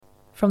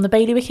From the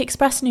Bailiwick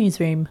Express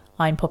newsroom,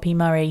 I'm Poppy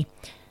Murray.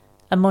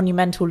 A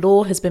monumental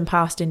law has been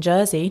passed in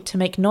Jersey to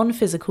make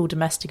non-physical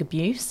domestic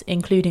abuse,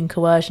 including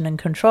coercion and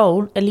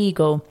control,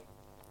 illegal.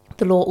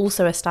 The law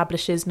also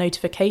establishes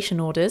notification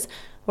orders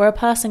where a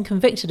person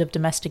convicted of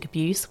domestic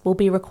abuse will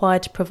be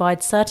required to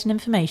provide certain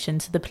information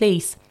to the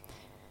police.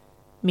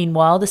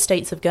 Meanwhile, the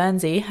State of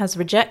Guernsey has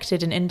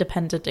rejected an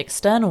independent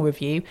external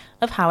review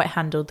of how it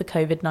handled the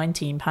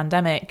COVID-19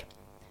 pandemic.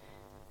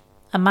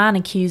 A man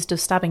accused of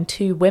stabbing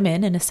 2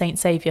 women in a St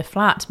Saviour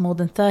flat more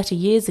than 30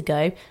 years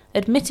ago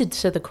admitted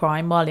to the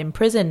crime while in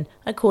prison,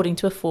 according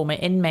to a former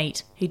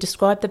inmate who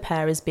described the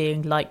pair as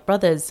being like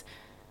brothers.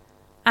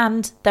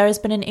 And there has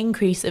been an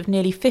increase of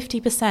nearly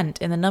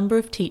 50% in the number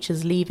of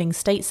teachers leaving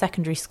state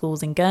secondary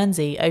schools in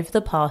Guernsey over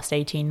the past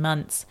 18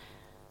 months.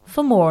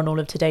 For more on all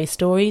of today's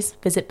stories,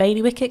 visit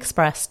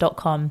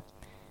bailiwickexpress.com.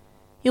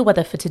 Your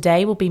weather for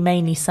today will be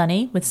mainly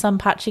sunny with some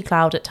patchy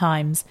cloud at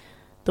times.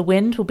 The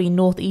wind will be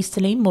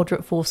northeasterly,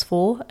 moderate force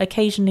 4,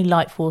 occasionally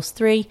light force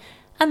 3,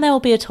 and there will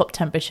be a top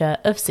temperature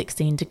of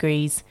 16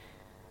 degrees.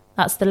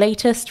 That's the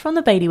latest from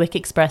the Bailiwick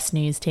Express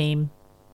news team.